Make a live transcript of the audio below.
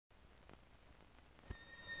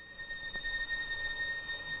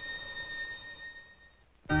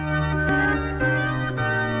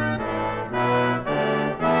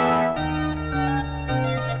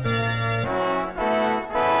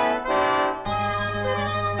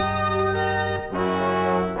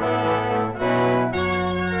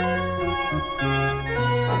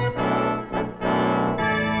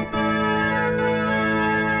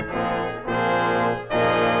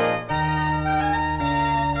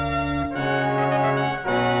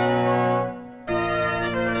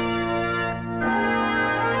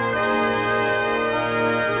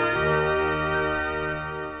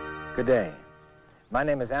Good day. My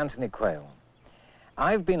name is Anthony Quale.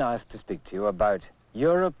 I've been asked to speak to you about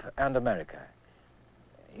Europe and America.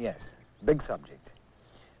 Yes, big subject.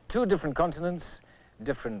 Two different continents,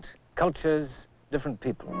 different cultures, different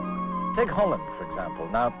people. Take Holland, for example.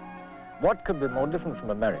 Now, what could be more different from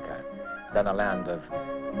America than a land of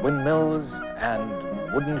windmills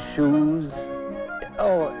and wooden shoes?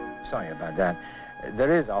 Oh, sorry about that.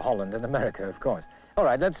 There is a Holland in America, of course. All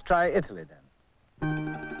right, let's try Italy then.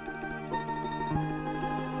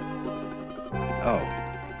 Oh,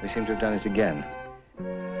 we seem to have done it again.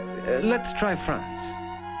 Let's try France.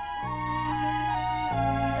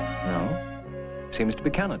 No, seems to be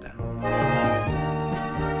Canada.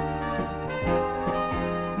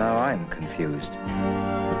 Now I'm confused.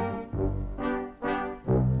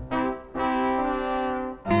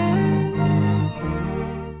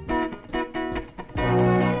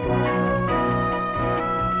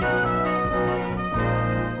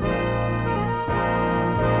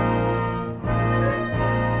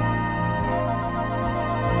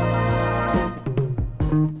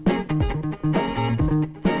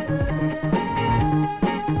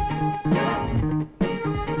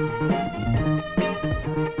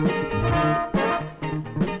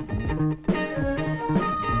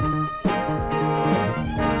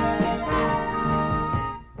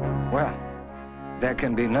 There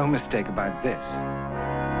can be no mistake about this.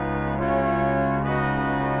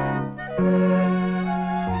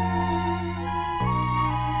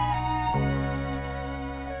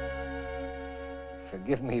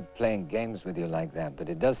 Forgive me playing games with you like that, but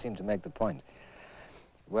it does seem to make the point.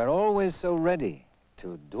 We're always so ready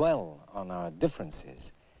to dwell on our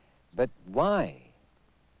differences, but why,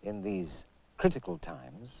 in these critical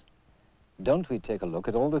times, don't we take a look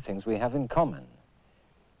at all the things we have in common?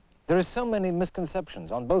 There are so many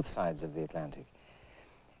misconceptions on both sides of the Atlantic.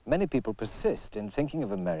 Many people persist in thinking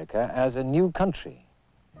of America as a new country.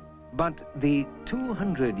 But the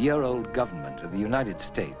 200-year-old government of the United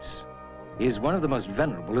States is one of the most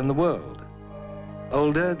venerable in the world.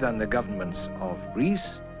 Older than the governments of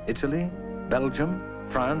Greece, Italy, Belgium,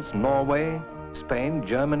 France, Norway, Spain,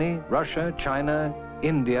 Germany, Russia, China,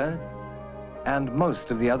 India, and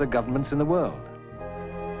most of the other governments in the world.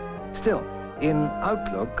 Still, in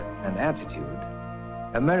outlook and attitude,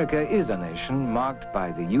 America is a nation marked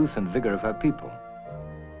by the youth and vigor of her people.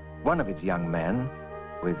 One of its young men,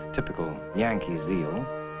 with typical Yankee zeal,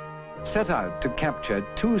 set out to capture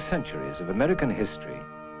 2 centuries of American history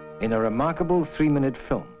in a remarkable 3-minute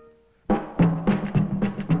film.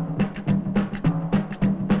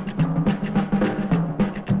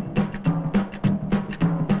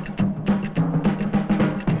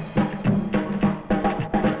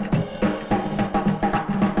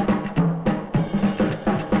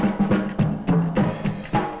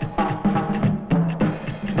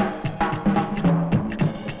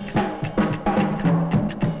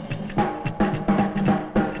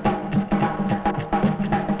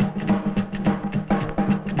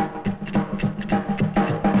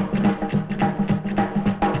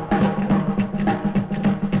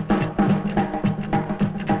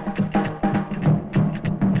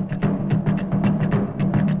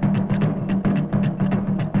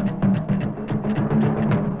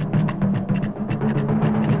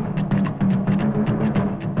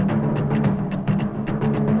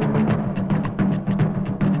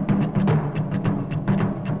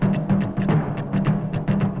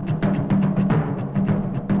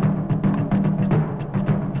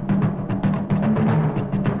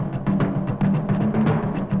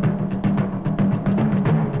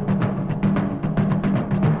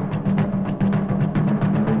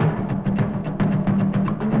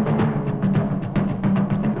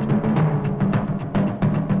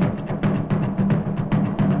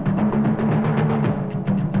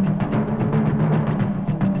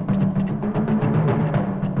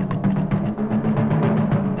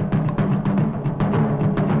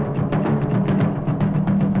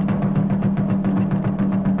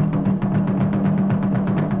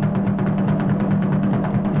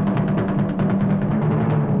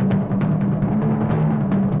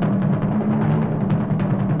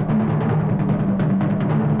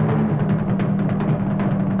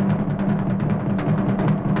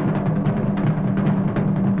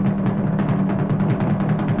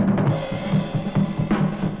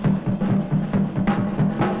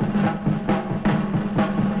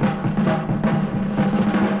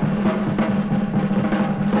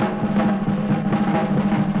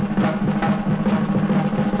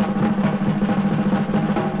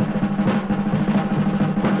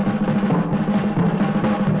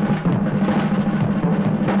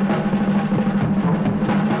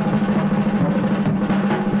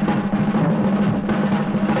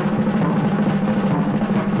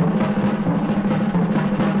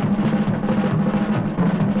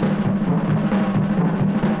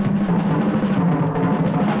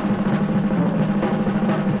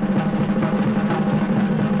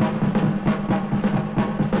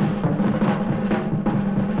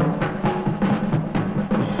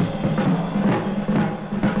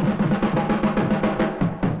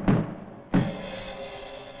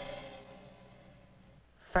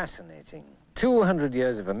 fascinating. 200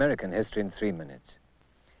 years of American history in 3 minutes.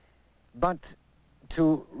 But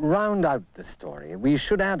to round out the story, we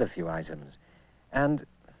should add a few items. And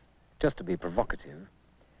just to be provocative,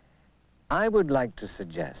 I would like to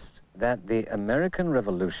suggest that the American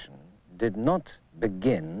Revolution did not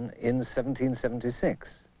begin in 1776,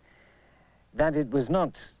 that it was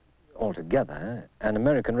not altogether an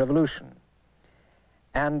American Revolution,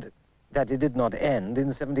 and that it did not end in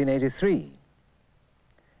 1783.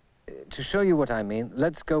 To show you what I mean,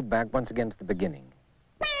 let's go back once again to the beginning.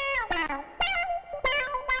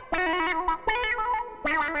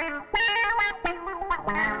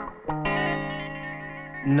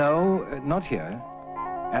 No, not here.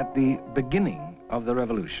 At the beginning of the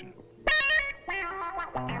revolution.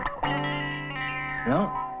 No,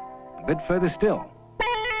 a bit further still.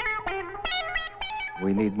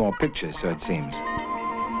 We need more pictures, so it seems.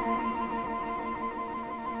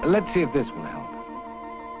 Let's see if this will help.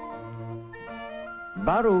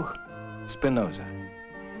 Baruch Spinoza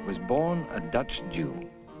was born a Dutch Jew.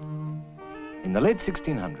 In the late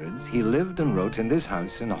 1600s, he lived and wrote in this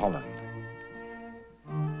house in Holland.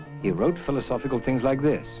 He wrote philosophical things like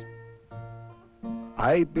this.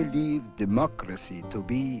 I believe democracy to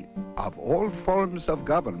be, of all forms of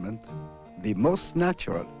government, the most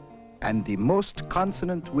natural and the most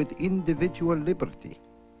consonant with individual liberty.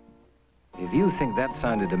 If you think that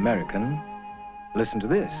sounded American, listen to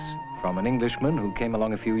this from an Englishman who came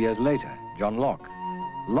along a few years later, John Locke.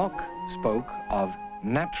 Locke spoke of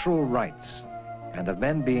natural rights and of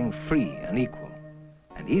men being free and equal.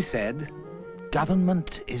 And he said,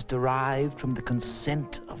 government is derived from the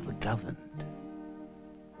consent of the governed.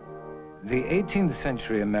 The 18th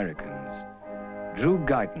century Americans drew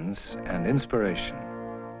guidance and inspiration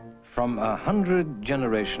from 100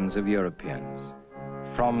 generations of Europeans,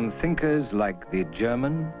 from thinkers like the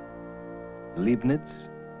German, Leibniz,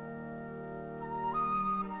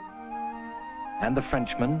 and the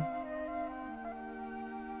Frenchman,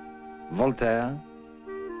 Voltaire,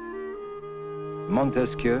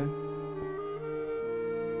 Montesquieu,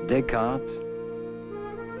 Descartes,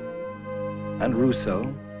 and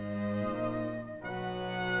Rousseau,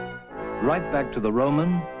 right back to the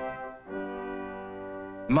Roman,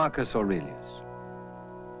 Marcus Aurelius.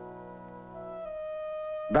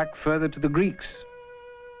 Back further to the Greeks,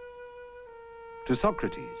 to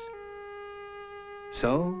Socrates.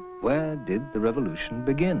 So, where did the revolution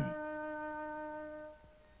begin?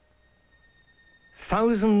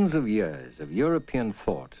 Thousands of years of European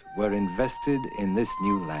thought were invested in this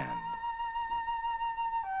new land.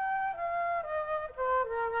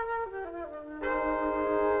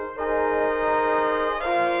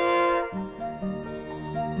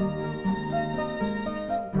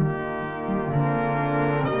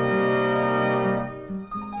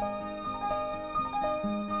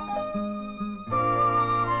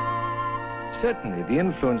 Certainly, the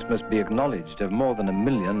influence must be acknowledged of more than 1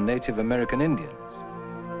 million Native American Indians,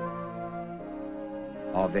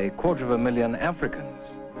 of 250,000 Africans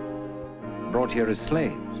brought here as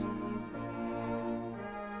slaves.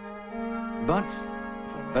 But,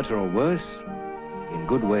 for better or worse, in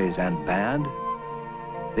good ways and bad,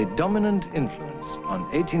 the dominant influence on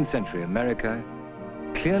 18th century America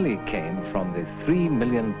clearly came from the 3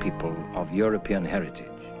 million people of European heritage.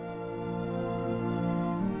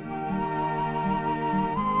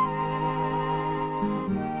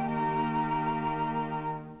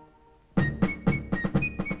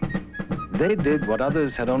 They did what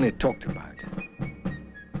others had only talked about.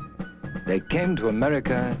 They came to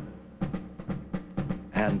America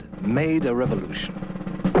and made a revolution.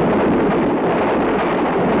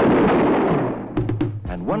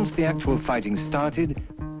 And once the actual fighting started,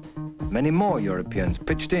 many more Europeans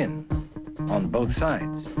pitched in on both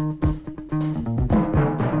sides.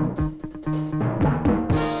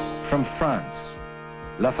 From France,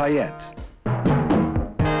 Lafayette,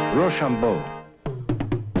 Rochambeau,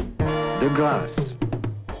 de Grasse,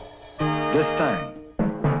 d'Estaing.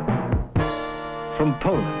 From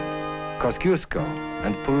Poland, Kosciuszko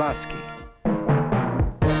and Pulaski.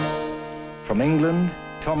 From England,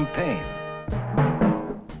 Tom Paine.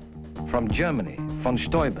 From Germany, von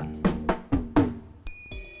Steuben.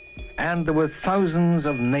 And there were thousands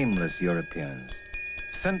of nameless Europeans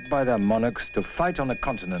sent by their monarchs to fight on a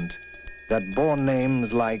continent that bore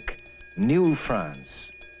names like New France,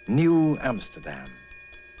 New Amsterdam,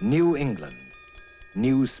 New England,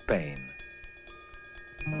 New Spain.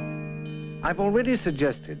 I've already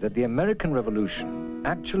suggested that the American Revolution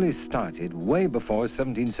actually started way before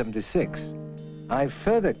 1776. I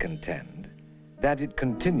further contend that it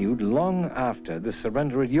continued long after the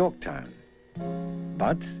surrender at Yorktown.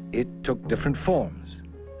 But it took different forms.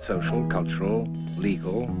 social, cultural,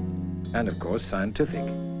 legal, and of course scientific.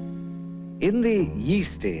 In the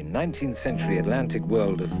yeasty 19th century Atlantic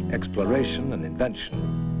world of exploration and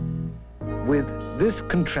invention, with this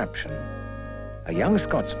contraption, a young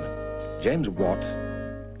Scotsman, James Watt,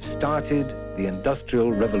 started the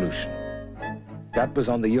Industrial Revolution. That was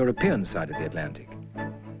on the European side of the Atlantic.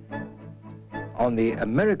 On the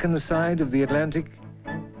American side of the Atlantic,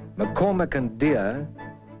 McCormick and Deere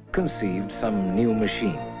conceived some new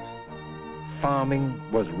machines. Farming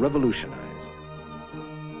was revolutionized.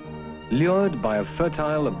 Lured by a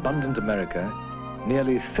fertile, abundant America,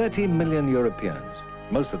 nearly 30 million Europeans,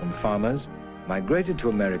 most of them farmers, migrated to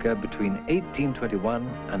America between 1821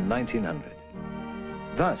 and 1900.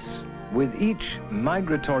 Thus, with each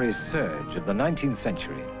migratory surge of the 19th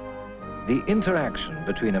century, the interaction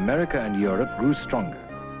between America and Europe grew stronger.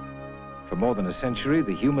 For more than a century,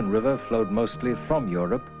 the human river flowed mostly from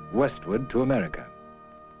Europe westward to America.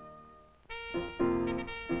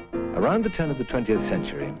 Around the turn of the 20th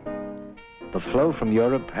century, the flow from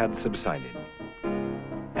Europe had subsided,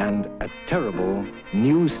 and a terrible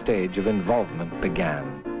new stage of involvement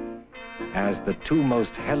began, as the two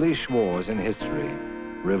most hellish wars in history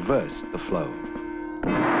reversed the flow.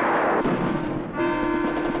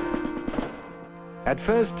 At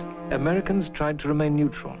first, Americans tried to remain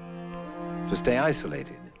neutral, to stay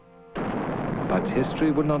isolated, but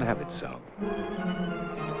history would not have it so.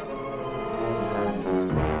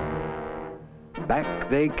 Back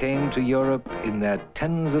they came to Europe in their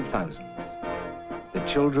tens of thousands, the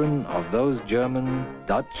children of those German,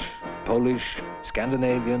 Dutch, Polish,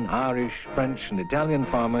 Scandinavian, Irish, French, and Italian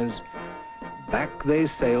farmers. Back they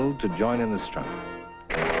sailed to join in the struggle.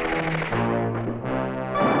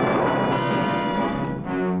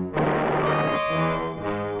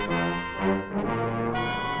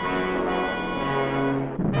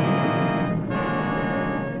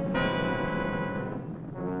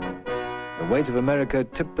 The weight of America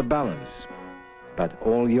tipped the balance, but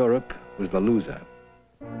all Europe was the loser.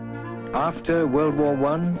 After World War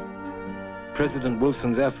I, President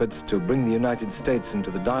Wilson's efforts to bring the United States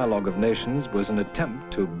into the dialogue of nations was an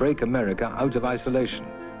attempt to break America out of isolation.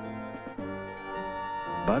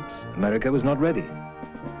 But America was not ready.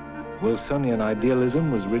 Wilsonian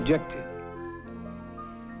idealism was rejected.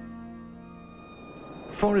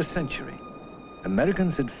 For a century,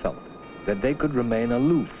 Americans had felt that they could remain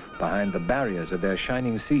aloof behind the barriers of their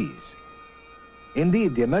shining seas.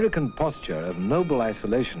 Indeed, the American posture of noble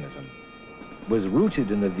isolationism was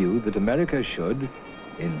rooted in the view that America should,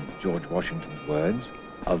 in George Washington's words,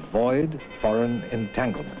 avoid foreign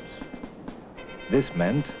entanglements. This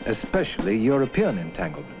meant especially European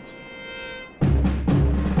entanglements.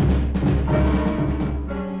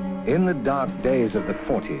 In the dark days of the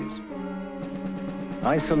 40s,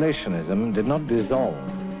 isolationism did not dissolve.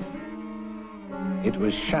 It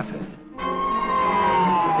was shattered.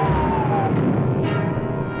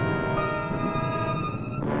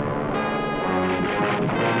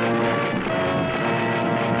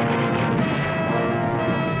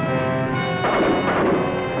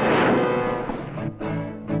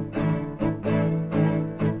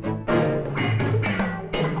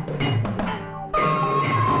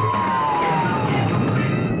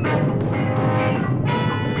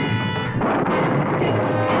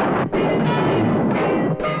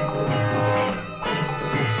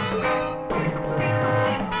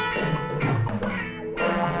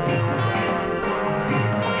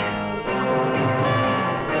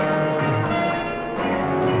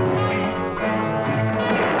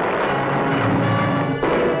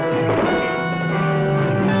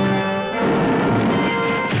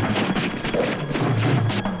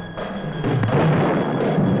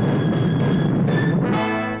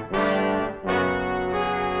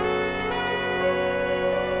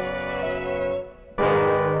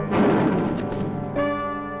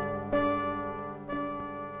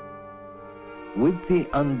 With the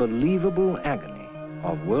unbelievable agony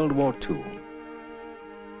of World War II,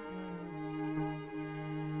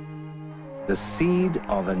 the seed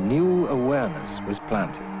of a new awareness was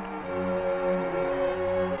planted.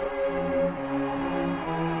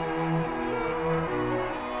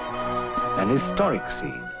 An historic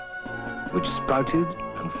seed which sprouted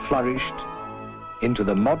and flourished into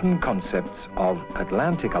the modern concepts of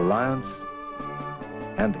Atlantic alliance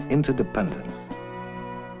and interdependence.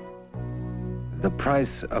 The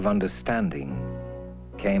price of understanding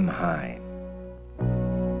came high.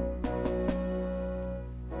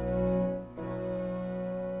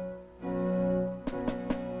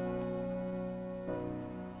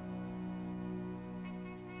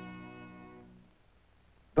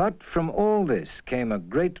 But from all this came a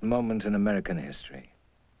great moment in American history.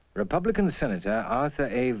 Republican Senator Arthur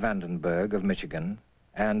A. Vandenberg of Michigan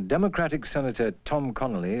and Democratic Senator Tom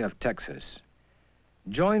Connally of Texas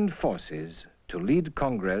joined forces to lead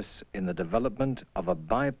Congress in the development of a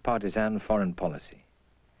bipartisan foreign policy,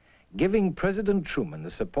 giving President Truman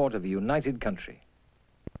the support of a united country.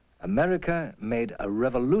 America made a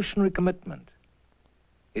revolutionary commitment.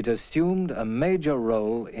 It assumed a major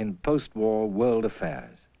role in post-war world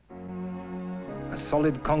affairs. A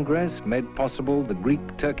solid Congress made possible the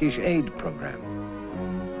Greek-Turkish aid program,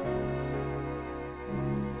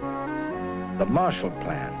 the Marshall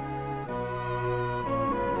Plan,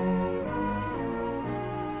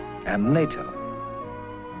 and NATO.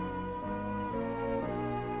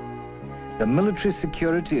 The military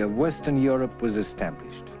security of Western Europe was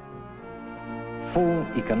established. Full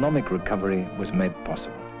economic recovery was made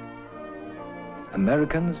possible.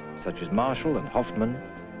 Americans, such as Marshall and Hoffman,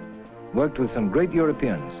 worked with some great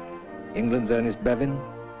Europeans, England's Ernest Bevin,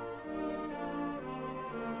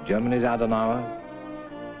 Germany's Adenauer,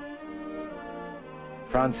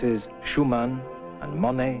 France's Schumann and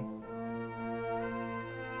Monet,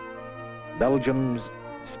 Belgium's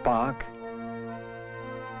Spaak,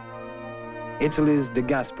 Italy's De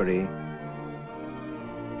Gasperi,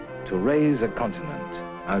 to raise a continent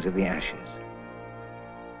out of the ashes.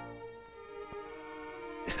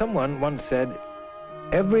 Someone once said,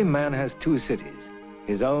 every man has two cities,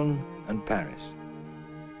 his own and Paris.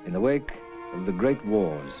 In the wake of the great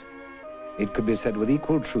wars, it could be said with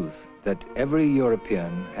equal truth that every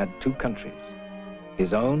European had two countries,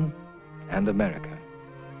 his own and America.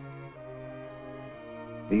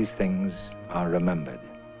 These things are remembered.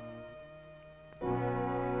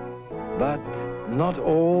 But not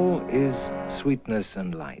all is sweetness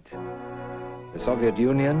and light. The Soviet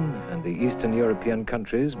Union and the Eastern European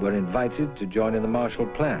countries were invited to join in the Marshall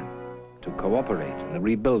Plan, to cooperate in the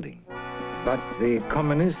rebuilding. But the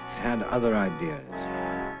communists had other ideas.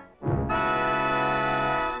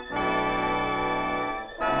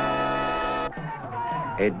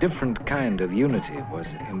 A different kind of unity was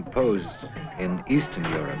imposed in Eastern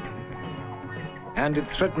Europe, and it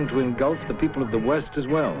threatened to engulf the people of the West as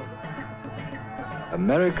well.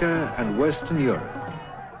 America and Western Europe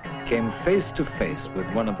came face to face with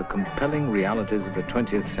one of the compelling realities of the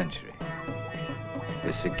 20th century.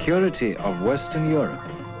 The security of Western Europe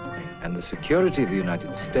and the security of the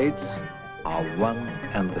United States are one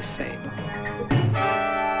and the same.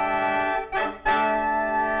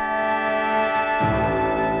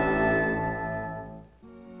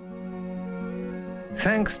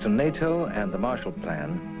 Thanks to NATO and the Marshall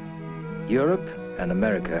Plan, Europe and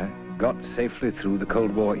America got safely through the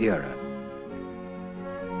Cold War era.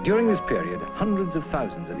 During this period, hundreds of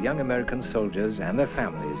thousands of young American soldiers and their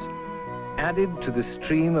families added to the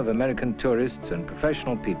stream of American tourists and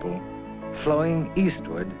professional people flowing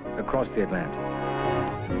eastward across the Atlantic.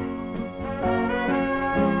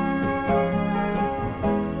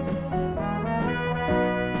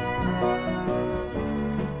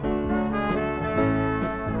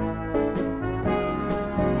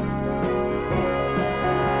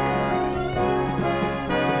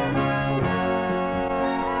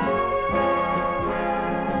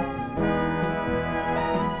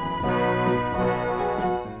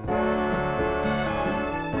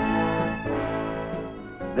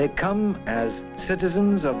 They come as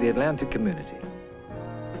citizens of the Atlantic community,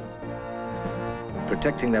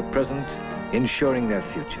 protecting their present, ensuring their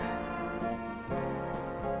future.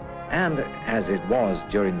 And as it was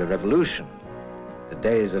during the Revolution, the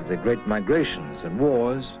days of the great migrations and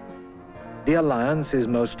wars, the alliance is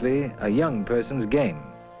mostly a young person's game.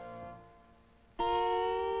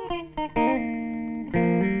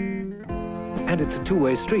 And it's a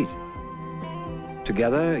two-way street.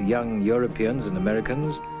 Together, young Europeans and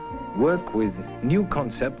Americans work with new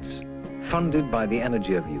concepts funded by the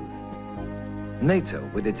energy of youth. NATO,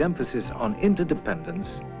 with its emphasis on interdependence,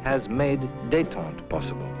 has made détente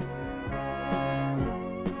possible.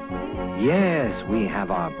 Yes, we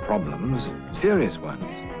have our problems, serious ones.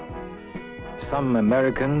 Some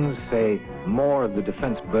Americans say more of the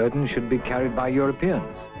defense burden should be carried by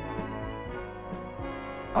Europeans.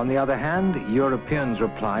 On the other hand, Europeans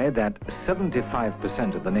reply that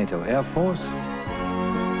 75% of the NATO Air Force,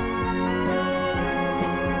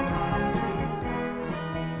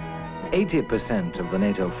 80% of the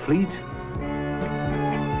NATO fleet,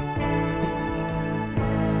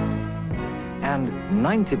 and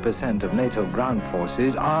 90% of NATO ground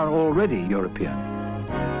forces are already European.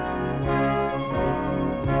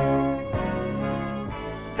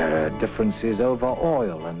 There are differences over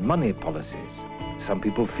oil and money policies. Some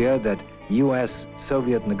people fear that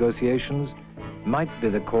US-Soviet negotiations might be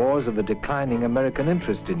the cause of a declining American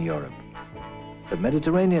interest in Europe. The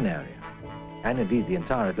Mediterranean area, and indeed the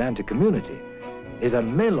entire Atlantic community, is a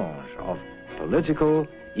mélange of political,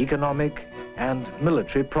 economic, and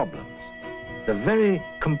military problems. The very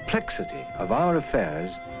complexity of our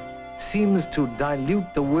affairs seems to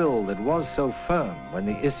dilute the will that was so firm when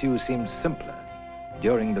the issue seemed simpler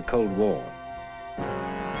during the Cold War.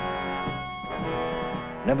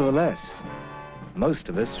 Nevertheless, most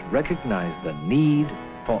of us recognize the need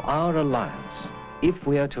for our alliance if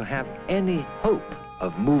we are to have any hope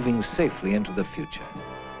of moving safely into the future.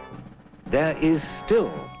 There is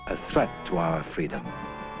still a threat to our freedom,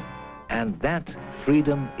 and that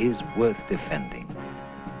freedom is worth defending.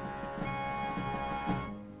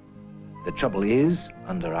 The trouble is,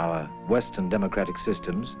 under our Western democratic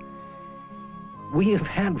systems, we have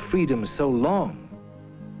had freedom so long,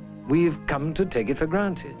 we've come to take it for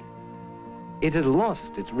granted. It has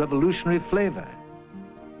lost its revolutionary flavor.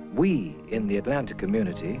 We, in the Atlantic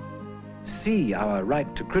community, see our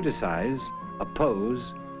right to criticize,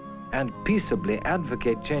 oppose, and peaceably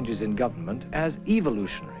advocate changes in government as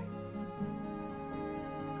evolutionary.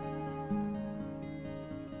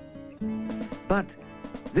 But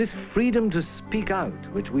this freedom to speak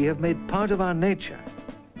out, which we have made part of our nature,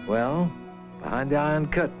 well, behind the Iron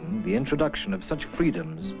Curtain, the introduction of such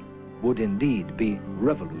freedoms would indeed be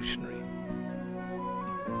revolutionary.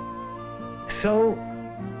 So,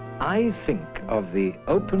 I think of the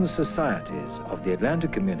open societies of the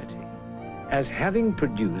Atlantic community as having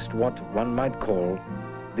produced what one might call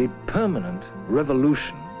the permanent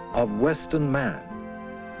revolution of Western man.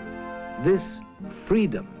 This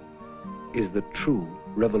freedom is the true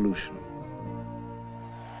revolution.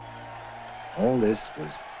 All this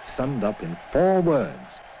was summed up in 4 words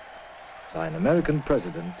by an American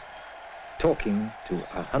president talking to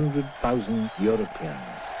 100,000 Europeans.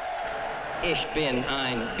 Ich bin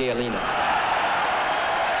ein Berliner.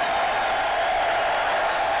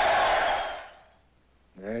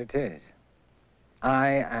 There it is.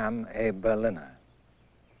 I am a Berliner.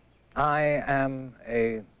 I am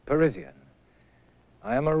a Parisian.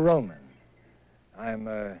 I am a Roman. I'm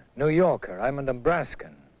a New Yorker. I'm a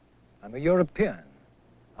Nebraskan. I'm a European.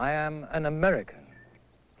 I am an American.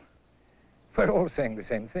 We're all saying the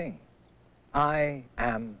same thing. I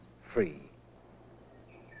am free.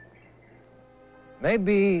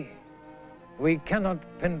 Maybe we cannot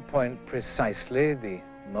pinpoint precisely the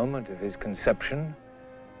moment of his conception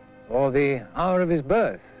or the hour of his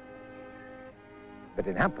birth, but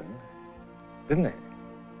it happened, didn't it?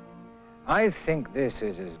 I think this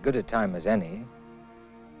is as good a time as any,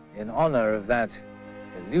 in honor of that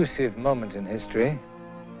elusive moment in history,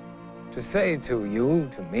 to say to you,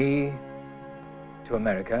 to me, to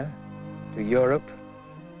America, to Europe,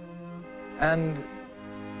 and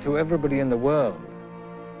to everybody in the world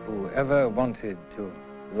who ever wanted to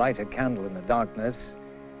light a candle in the darkness,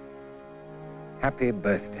 happy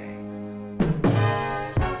birthday.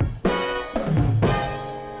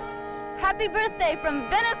 Happy birthday from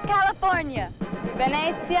Venice, California.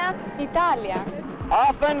 Venezia, Italia.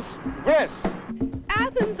 Athens, Greece.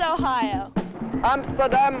 Athens, Ohio.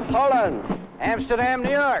 Amsterdam, Holland. Amsterdam, New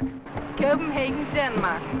York. Copenhagen,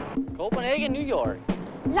 Denmark. Copenhagen, New York.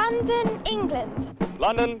 London, England.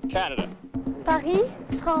 London, Canada. Paris,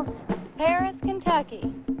 France. Paris,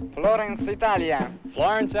 Kentucky. Florence, Italia.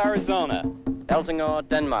 Florence, Arizona. Elsinore,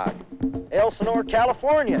 Denmark. Elsinore,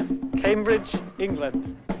 California. Cambridge,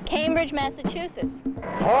 England. Cambridge, Massachusetts.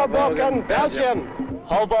 Hoboken, Belgium.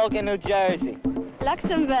 Hoboken, New Jersey.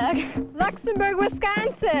 Luxembourg. Luxembourg,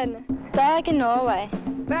 Wisconsin. Bergen, Norway.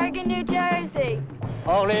 Bergen, New Jersey.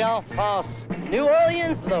 Orléans, France. New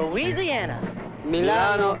Orleans, Louisiana.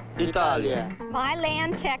 Milano, Italia.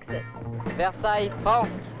 Milan, Texas. Versailles, France.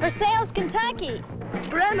 Versailles, Kentucky.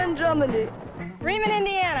 Bremen, Germany. Bremen,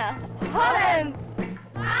 Indiana. Holland.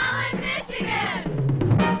 Holland, Michigan.